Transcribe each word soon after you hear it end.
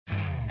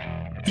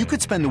You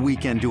could spend the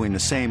weekend doing the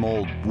same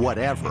old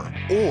whatever,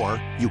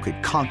 or you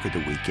could conquer the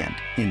weekend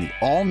in the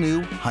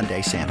all-new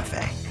Hyundai Santa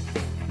Fe.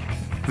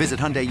 Visit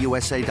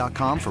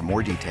HyundaiUSA.com for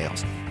more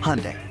details.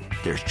 Hyundai,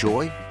 there's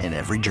joy in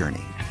every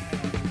journey.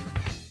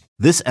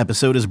 This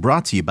episode is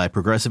brought to you by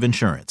Progressive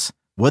Insurance.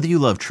 Whether you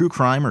love true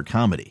crime or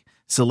comedy,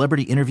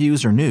 celebrity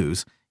interviews or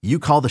news, you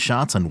call the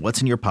shots on what's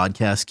in your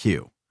podcast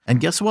queue. And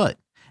guess what?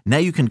 Now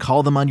you can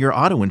call them on your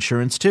auto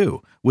insurance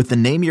too with the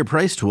Name Your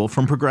Price tool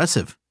from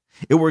Progressive.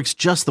 It works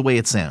just the way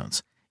it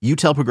sounds. You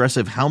tell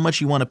Progressive how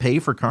much you want to pay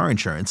for car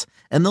insurance,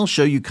 and they'll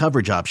show you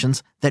coverage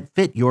options that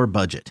fit your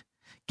budget.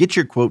 Get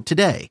your quote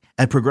today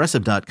at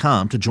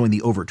Progressive.com to join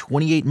the over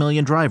 28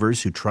 million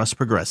drivers who trust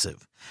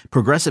Progressive.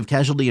 Progressive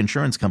Casualty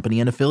Insurance Company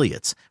and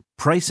Affiliates.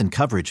 Price and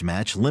coverage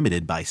match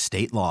limited by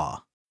state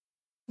law.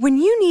 When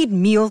you need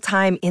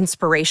mealtime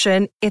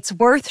inspiration, it's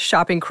worth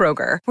shopping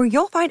Kroger, where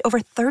you'll find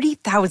over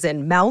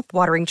 30,000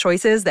 mouth-watering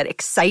choices that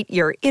excite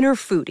your inner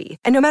foodie.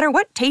 And no matter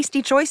what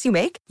tasty choice you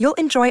make, you'll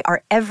enjoy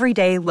our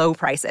everyday low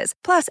prices,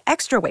 plus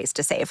extra ways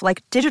to save,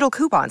 like digital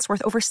coupons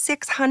worth over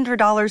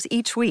 $600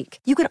 each week.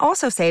 You can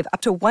also save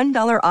up to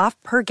 $1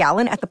 off per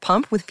gallon at the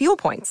pump with fuel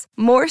points.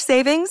 More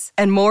savings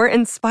and more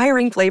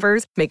inspiring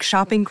flavors make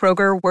shopping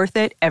Kroger worth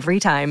it every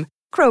time.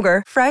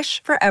 Kroger,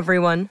 fresh for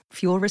everyone.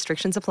 Fuel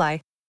restrictions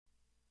apply.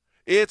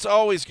 It's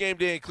always game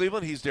day in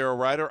Cleveland. He's Daryl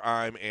Ryder.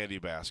 I'm Andy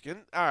Baskin.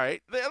 All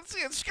right, let's see.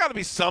 It's got to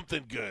be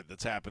something good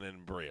that's happening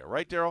in Berea,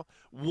 right, Daryl?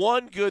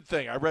 One good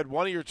thing. I read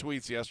one of your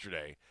tweets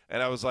yesterday,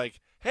 and I was like,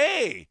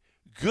 hey,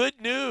 good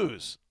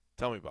news.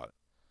 Tell me about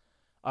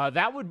it.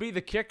 That would be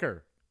the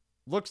kicker.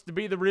 Looks to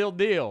be the real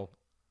deal.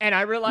 And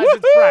I realize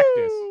it's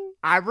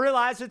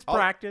practice.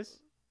 Practice.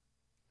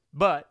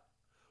 But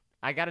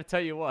I got to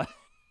tell you what.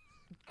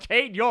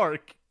 Cade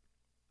York,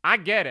 I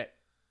get it.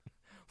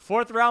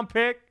 4th round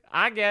pick.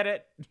 I get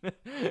it.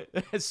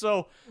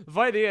 So the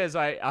funny is,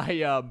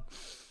 I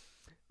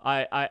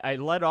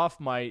let off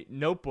my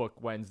notebook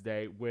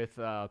Wednesday with,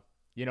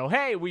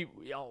 hey, we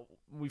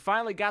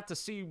finally got to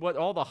see what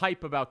all the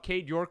hype about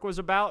Cade York was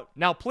about.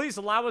 Now, please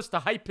allow us to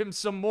hype him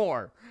some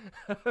more,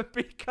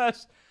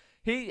 because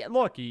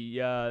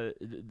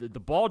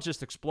the ball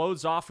just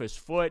explodes off his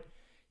foot.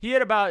 He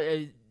had about.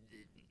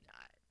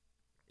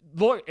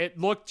 It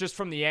looked just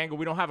from the angle.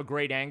 We don't have a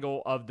great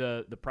angle of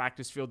the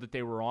practice field that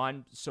they were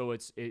on, so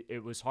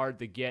it was hard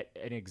to get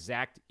an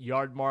exact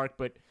yard mark,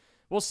 but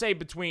we'll say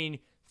between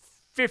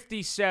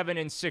 57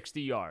 and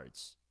 60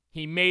 yards.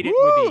 He made it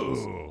with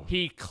ease.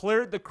 He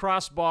cleared the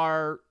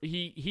crossbar.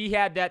 He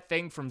had that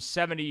thing from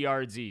 70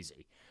 yards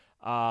easy.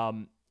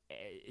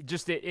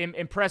 Just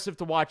impressive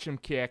to watch him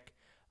kick.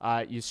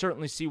 You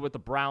certainly see what the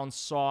Browns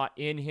saw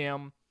in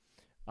him.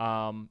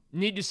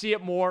 Need to see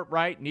it more,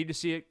 right? Need to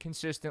see it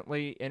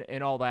consistently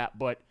and all that.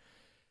 But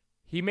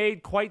he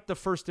made quite the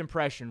first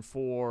impression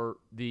for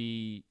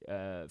the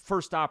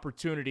first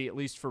opportunity, at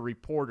least for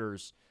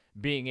reporters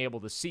being able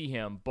to see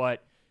him.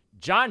 But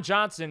John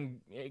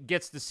Johnson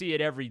gets to see it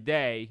every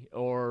day,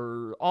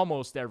 or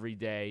almost every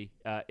day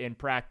in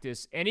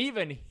practice. And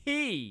even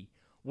he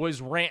was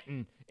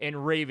ranting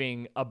and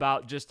raving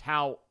about just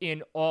how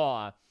in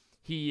awe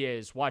he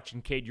is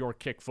watching Cade York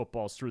kick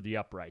footballs through the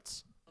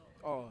uprights.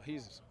 Oh,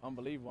 he's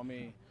unbelievable. I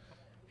mean,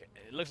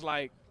 it looks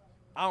like,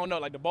 I don't know,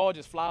 like the ball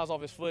just flies off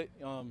his foot.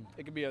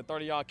 It could be a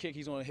 30-yard kick.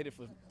 He's going to hit it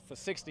for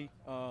 60.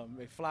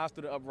 It flies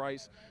through the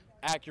uprights,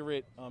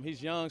 accurate.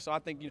 He's young, so I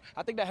think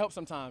that helps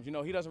sometimes.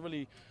 He doesn't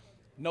really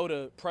know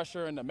the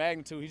pressure and the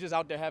magnitude. He's just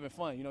out there having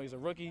fun. He's a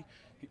rookie.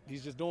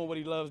 He's just doing what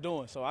he loves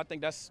doing. So I think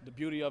that's the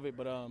beauty of it.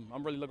 But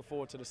I'm really looking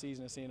forward to the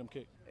season and seeing him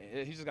kick.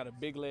 He's just got a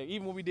big leg.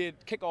 Even when we did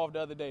kickoff the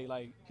other day,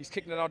 like he's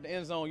kicking it out the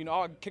end zone.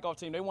 Our kickoff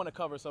team, they want to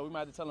cover, so we might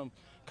have to tell them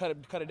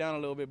cut it down a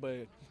little bit.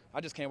 But I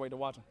just can't wait to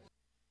watch him.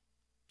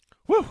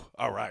 Whew.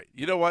 All right.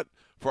 You know what?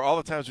 For all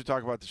the times we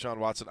talk about Deshaun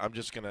Watson, I'm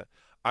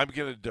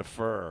gonna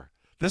defer.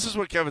 This is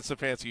what Kevin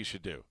Stefanski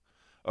should do.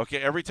 Okay,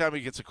 every time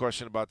he gets a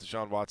question about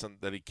Deshaun Watson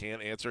that he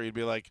can't answer, he'd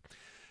be like,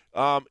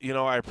 I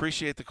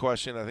appreciate the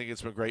question. I think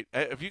it's been great.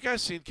 Have you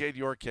guys seen Cade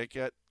York kick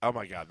yet? Oh,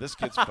 my God. This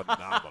kid's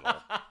phenomenal.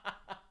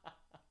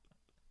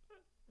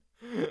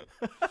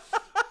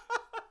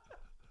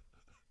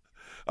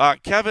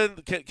 Kevin,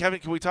 can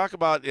we talk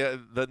about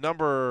the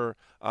number?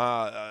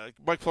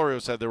 Mike Florio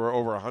said there were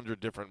over 100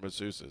 different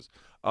masseuses.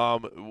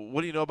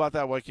 What do you know about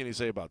that? What can you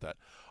say about that?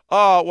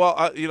 Oh, well,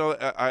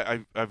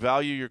 I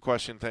value your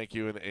question. Thank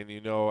you. And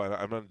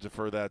I'm going to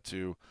defer that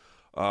to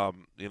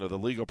the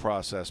legal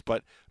process.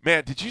 But,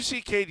 man, did you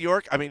see Cade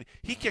York? I mean,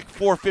 he kicked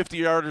 4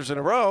 50-yarders in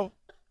a row.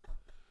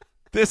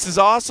 This is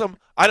awesome.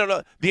 I don't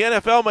know. The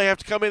NFL may have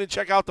to come in and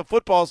check out the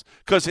footballs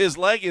because his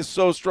leg is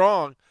so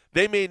strong.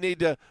 They may need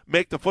to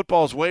make the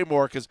footballs way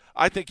more because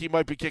I think he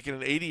might be kicking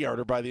an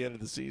 80-yarder by the end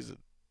of the season.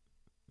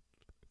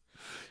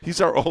 He's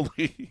our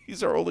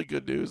only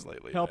good news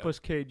lately. Help us,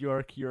 Cade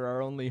York. You're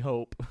our only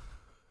hope.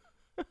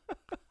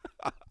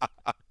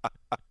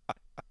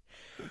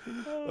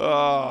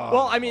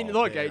 Well, I mean,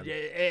 look, man.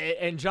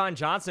 and John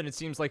Johnson, it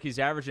seems like he's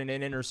averaging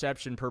an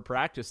interception per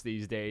practice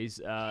these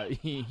days.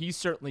 He's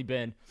certainly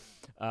been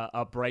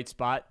a bright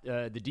spot,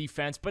 the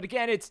defense. But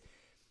again, it's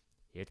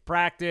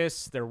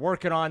practice. They're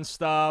working on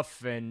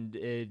stuff, and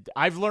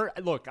I've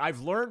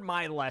learned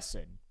my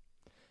lesson.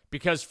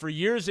 Because for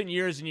years and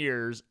years and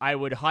years, I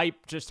would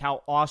hype just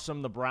how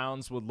awesome the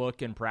Browns would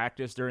look in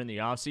practice during the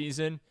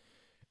offseason.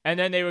 And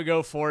then they would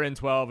go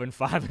 4-12 and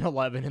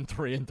 5-11 and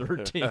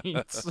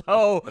 3-13.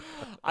 So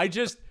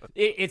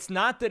it's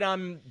not that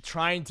I'm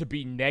trying to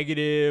be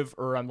negative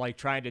or I'm like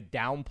trying to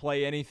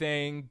downplay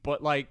anything,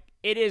 but like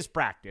it is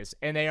practice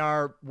and they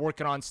are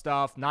working on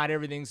stuff. Not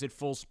everything's at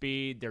full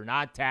speed. They're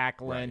not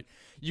tackling. Right.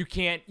 You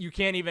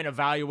can't even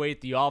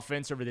evaluate the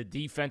offense over the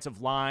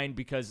defensive line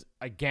because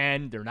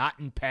again, they're not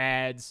in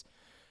pads.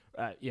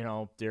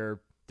 They're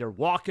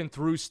walking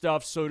through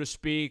stuff, so to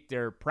speak.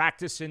 They're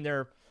practicing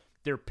their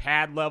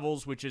pad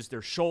levels, which is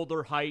their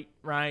shoulder height,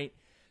 right?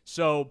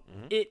 So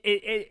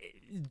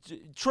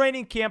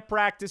training camp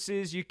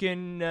practices, you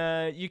can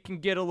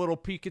get a little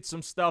peek at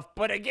some stuff.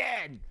 But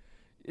again,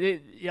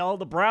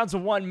 the Browns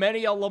have won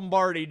many a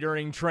Lombardi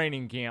during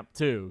training camp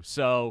too.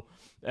 So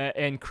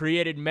and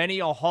created many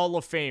a Hall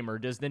of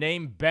Famer. Does the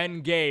name Ben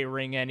Gay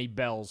ring any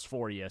bells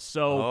for you?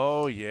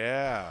 So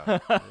yeah.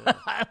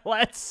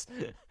 Let's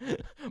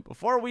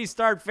before we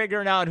start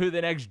figuring out who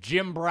the next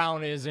Jim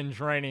Brown is in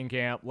training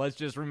camp, let's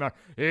just remember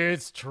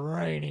it's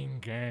training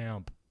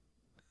camp.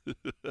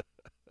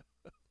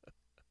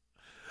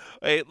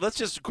 Hey, let's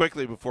just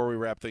quickly, before we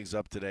wrap things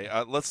up today,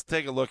 let's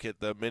take a look at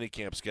the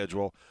minicamp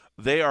schedule.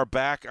 They are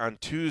back on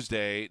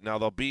Tuesday. Now,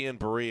 they'll be in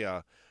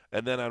Berea.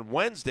 And then on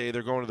Wednesday,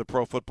 they're going to the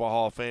Pro Football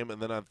Hall of Fame. And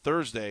then on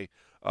Thursday,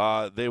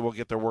 they will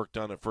get their work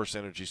done at First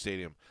Energy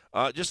Stadium.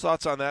 Just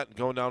thoughts on that and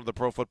going down to the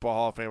Pro Football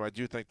Hall of Fame. I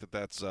do think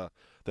that's a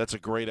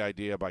great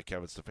idea by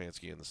Kevin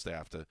Stefanski and the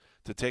staff to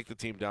take the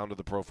team down to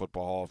the Pro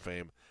Football Hall of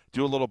Fame,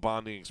 do a little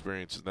bonding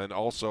experience, and then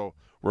also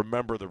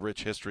remember the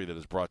rich history that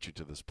has brought you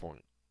to this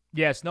point.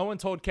 Yes, no one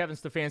told Kevin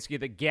Stefanski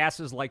that gas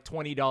is like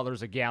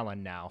 $20 a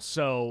gallon now.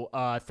 So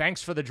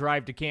thanks for the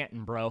drive to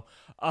Canton, bro.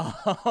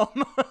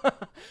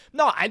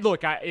 No,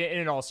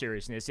 in all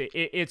seriousness,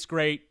 it's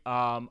great.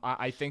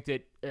 I think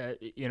that,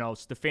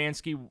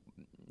 Stefanski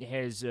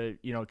has,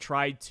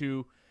 tried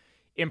to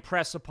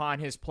impress upon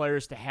his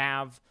players to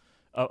have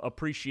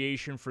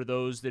appreciation for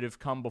those that have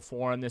come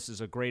before him. This is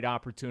a great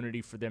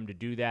opportunity for them to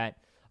do that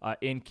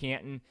in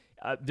Canton.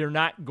 They're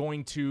not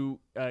going to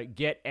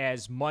get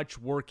as much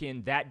work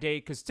in that day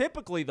because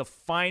typically the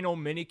final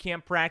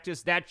minicamp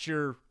practice, that's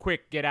your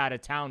quick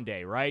get-out-of-town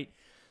day, right?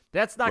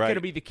 That's not going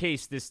to be the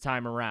case this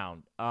time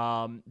around.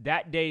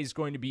 That day is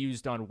going to be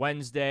used on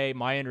Wednesday.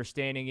 My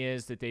understanding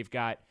is that they've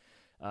got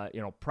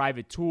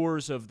private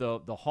tours of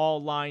the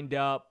hall lined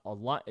up,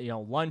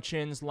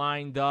 luncheons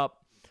lined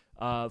up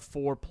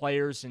for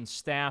players and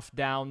staff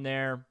down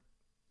there.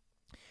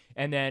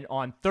 And then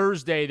on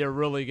Thursday, they're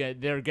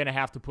going to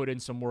have to put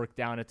in some work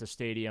down at the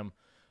stadium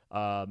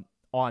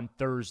on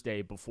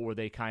Thursday before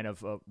they kind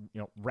of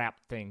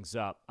wrap things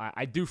up.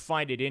 I do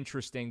find it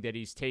interesting that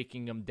he's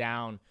taking them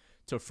down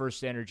to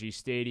First Energy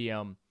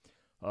Stadium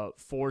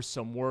for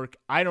some work.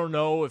 I don't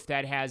know if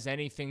that has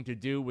anything to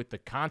do with the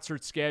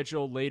concert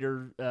schedule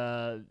later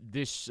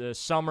this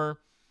summer.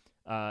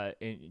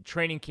 In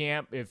training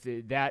camp, if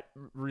that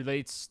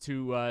relates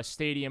to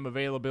stadium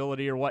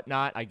availability or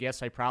whatnot. I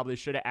guess I probably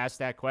should have asked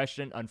that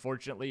question.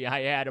 Unfortunately,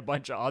 I had a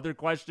bunch of other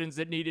questions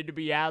that needed to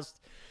be asked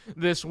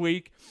this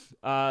week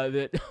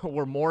that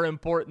were more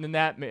important than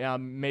that.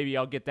 Maybe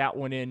I'll get that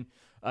one in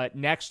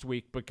next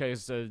week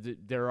because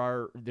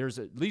there's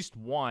at least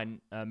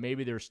one,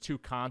 maybe there's two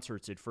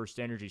concerts at First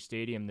Energy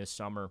Stadium this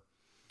summer.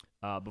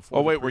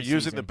 Before we're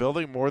using the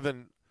building more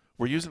than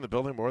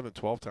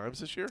 12 times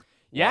this year?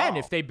 Yeah, Wow. And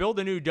if they build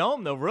a new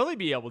dome, they'll really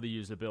be able to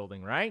use the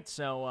building, right?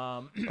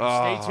 So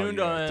stay tuned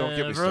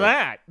for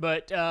that.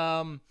 But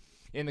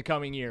in the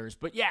coming years,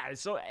 but yeah,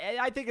 so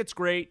I think it's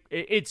great.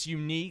 It's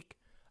unique.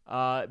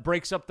 It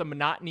breaks up the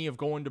monotony of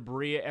going to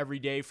Berea every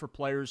day for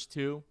players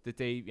too. That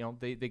they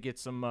get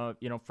some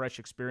fresh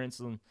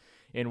experience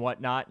and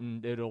whatnot,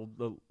 and it'll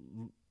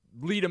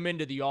lead them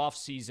into the off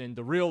season,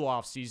 the real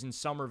off season,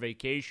 summer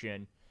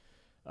vacation.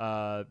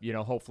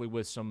 Hopefully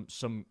with some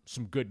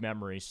good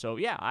memories. So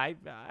yeah,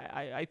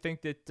 I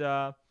think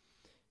that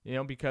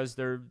because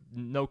there are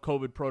no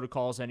COVID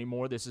protocols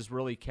anymore, this is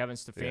really Kevin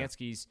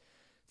Stefanski's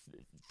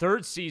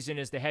third season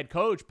as the head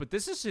coach, but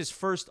this is his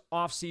first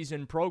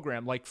off-season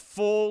program, like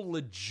full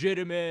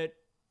legitimate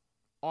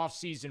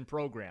off-season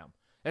program.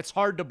 That's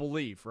hard to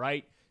believe,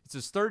 right? It's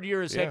his third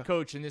year as head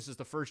coach, and this is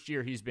the first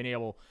year he's been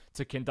able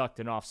to conduct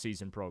an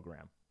off-season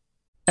program.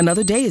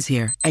 Another day is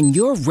here, and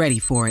you're ready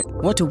for it.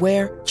 What to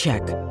wear?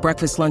 Check.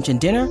 Breakfast, lunch, and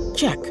dinner?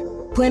 Check.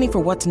 Planning for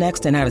what's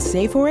next and how to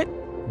save for it?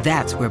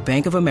 That's where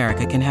Bank of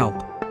America can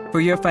help. For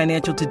your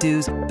financial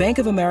to-dos, Bank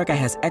of America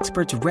has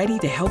experts ready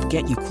to help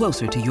get you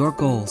closer to your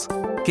goals.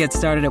 Get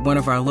started at one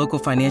of our local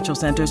financial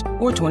centers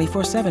or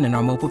 24/7 in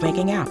our mobile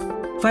banking app.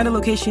 Find a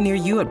location near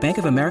you at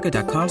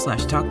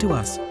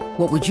bankofamerica.com/talktous.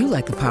 What would you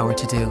like the power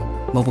to do?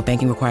 Mobile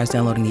banking requires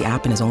downloading the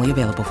app and is only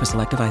available for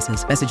select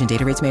devices. Message and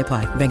data rates may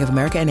apply. Bank of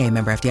America N.A.,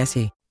 member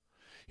FDIC.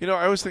 You know,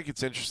 I always think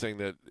it's interesting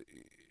that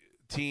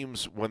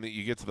teams, when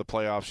you get to the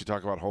playoffs, you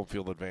talk about home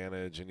field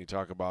advantage and you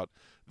talk about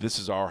this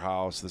is our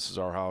house, this is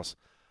our house.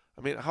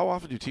 I mean, how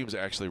often do teams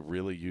actually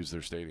really use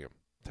their stadium?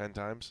 10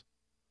 times?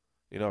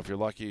 You know, if you're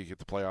lucky, you get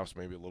the playoffs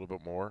maybe a little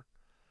bit more.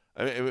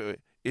 I mean,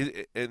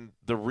 and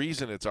the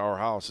reason it's our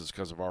house is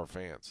because of our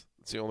fans.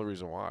 It's the only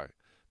reason why.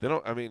 They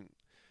don't. I mean,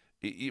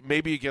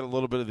 maybe you get a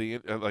little bit of the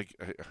like.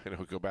 I know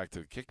we go back to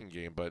the kicking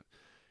game, but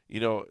you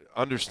know,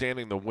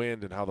 understanding the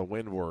wind and how the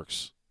wind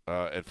works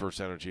at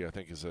First Energy, I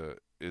think is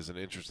an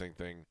interesting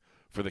thing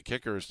for the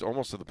kickers.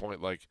 Almost to the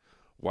point like,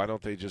 why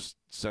don't they just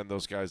send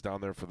those guys down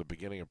there for the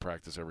beginning of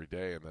practice every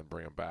day and then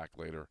bring them back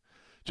later?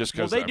 Just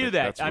because they do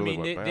that.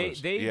 Really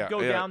they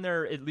go down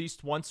there at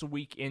least once a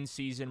week in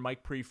season.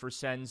 Mike Prefer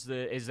sends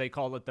the, as they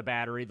call it, the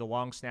battery, the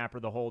long snapper,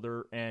 the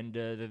holder, and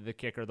the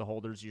kicker. The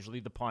holder is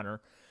usually the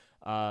punter.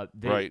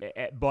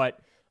 Right. But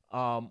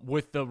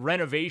with the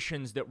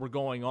renovations that were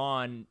going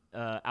on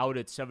out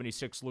at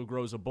 76 Lou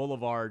Groza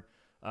Boulevard,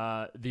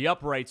 the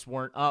uprights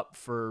weren't up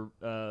for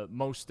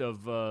most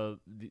of the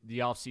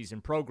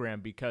offseason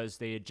program because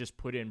they had just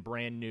put in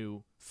brand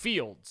new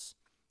fields.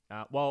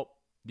 Well,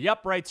 the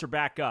uprights are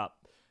back up.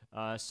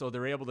 So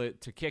they're able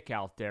to kick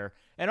out there.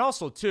 And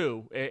also,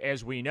 too,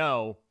 as we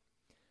know,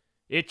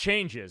 it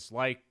changes.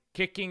 Like,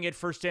 kicking at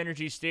First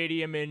Energy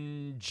Stadium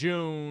in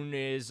June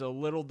is a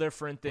little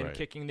different than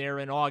kicking there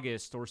in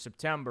August or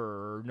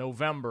September or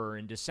November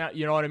and December.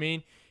 You know what I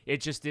mean?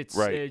 It's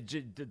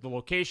the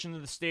location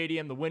of the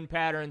stadium, the wind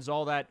patterns,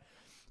 all that,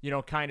 you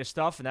know, kind of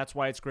stuff. And that's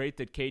why it's great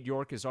that Cade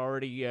York has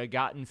already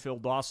gotten Phil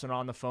Dawson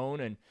on the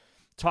phone and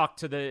talked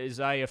to as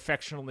I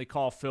affectionately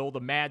call Phil,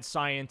 the mad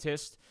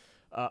scientist,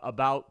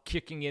 about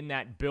kicking in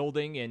that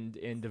building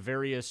and the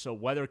various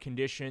weather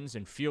conditions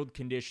and field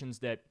conditions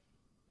that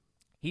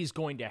he's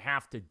going to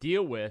have to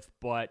deal with.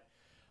 But,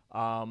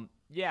 Kevin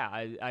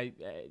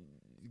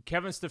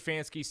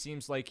Stefanski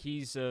seems like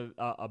he's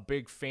a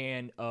big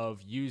fan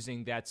of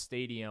using that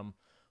stadium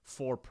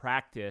for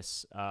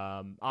practice.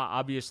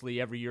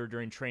 Obviously, every year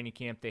during training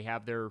camp, they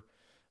have their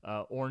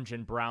orange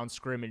and brown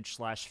scrimmage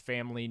 /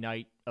 family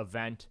night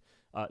event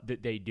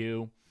that they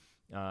do.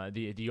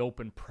 The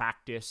open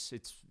practice,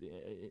 it's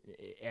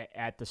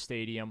at the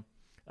stadium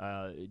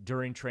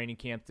during training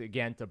camp,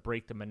 again, to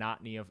break the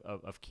monotony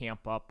of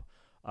camp up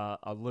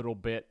a little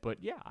bit. But,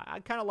 yeah, I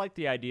kind of like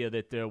the idea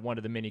that one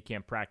of the mini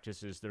camp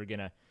practices, they're going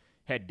to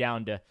head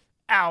down to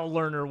Al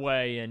Lerner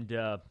Way and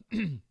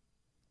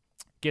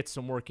get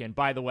some work in.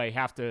 By the way,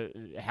 have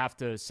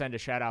to send a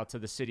shout-out to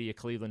the city of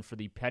Cleveland for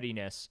the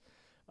pettiness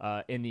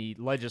in the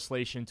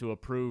legislation to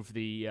approve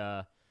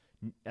the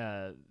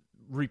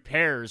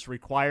repairs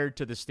required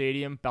to the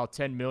stadium, about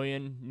 $10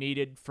 million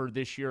needed for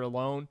this year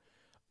alone.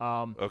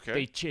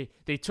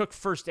 They took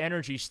First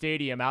Energy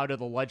Stadium out of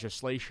the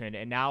legislation,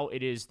 and now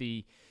it is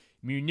the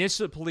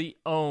municipally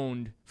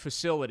owned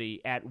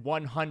facility at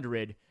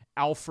 100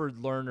 Alfred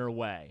Lerner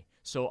Way.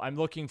 So I'm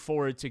looking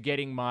forward to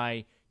getting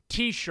my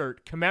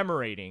T-shirt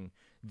commemorating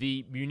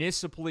the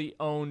municipally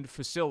owned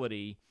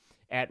facility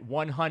at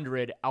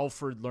 100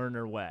 Alfred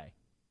Lerner Way.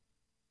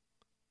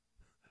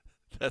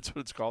 That's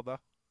what it's called now?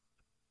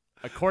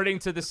 According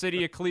to the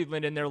city of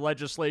Cleveland in their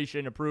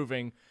legislation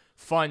approving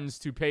funds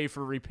to pay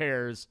for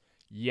repairs,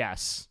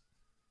 yes.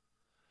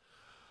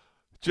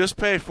 Just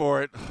pay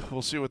for it.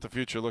 We'll see what the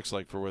future looks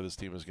like for where this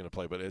team is going to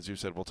play. But as you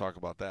said, we'll talk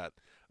about that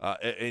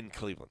in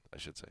Cleveland, I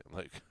should say.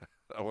 Like,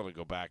 I want to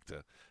go back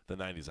to the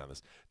 90s on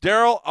this.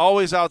 Daryl,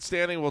 always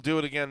outstanding. We'll do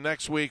it again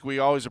next week. We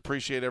always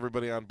appreciate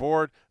everybody on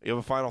board. You have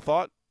a final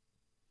thought?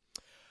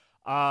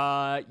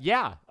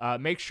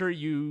 Make sure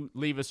you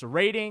leave us a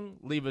rating,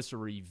 leave us a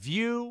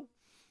review.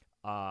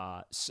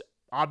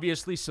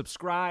 Obviously,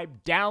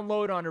 subscribe,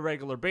 download on a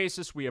regular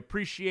basis. We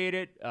appreciate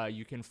it.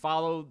 You can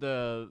follow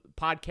the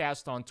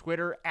podcast on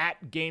Twitter at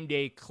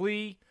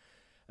GameDayCle,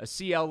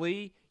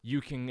 CLE.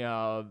 You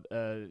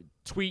can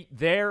tweet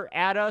there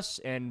at us,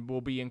 and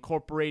we'll be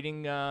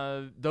incorporating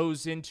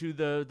those into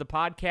the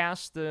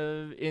podcast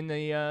in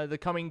the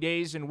coming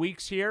days and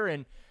weeks here.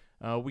 And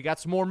we got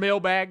some more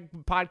mailbag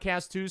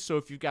podcasts too. So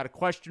if you've got a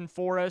question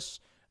for us,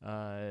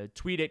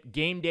 tweet at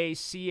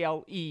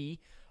GameDayCLE.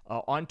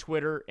 On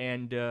Twitter,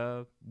 and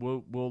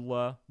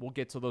we'll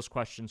get to those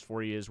questions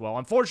for you as well.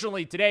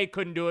 Unfortunately, today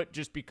couldn't do it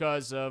just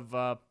because of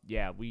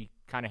we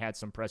kind of had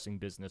some pressing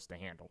business to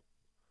handle.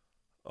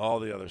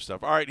 All the other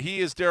stuff. All right, he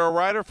is Daryl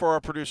Ryder. For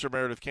our producer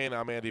Meredith Kane,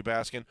 I'm Andy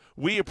Baskin.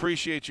 We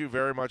appreciate you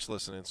very much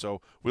listening,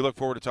 so we look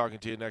forward to talking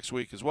to you next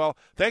week as well.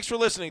 Thanks for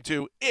listening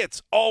to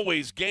It's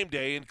Always Game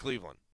Day in Cleveland.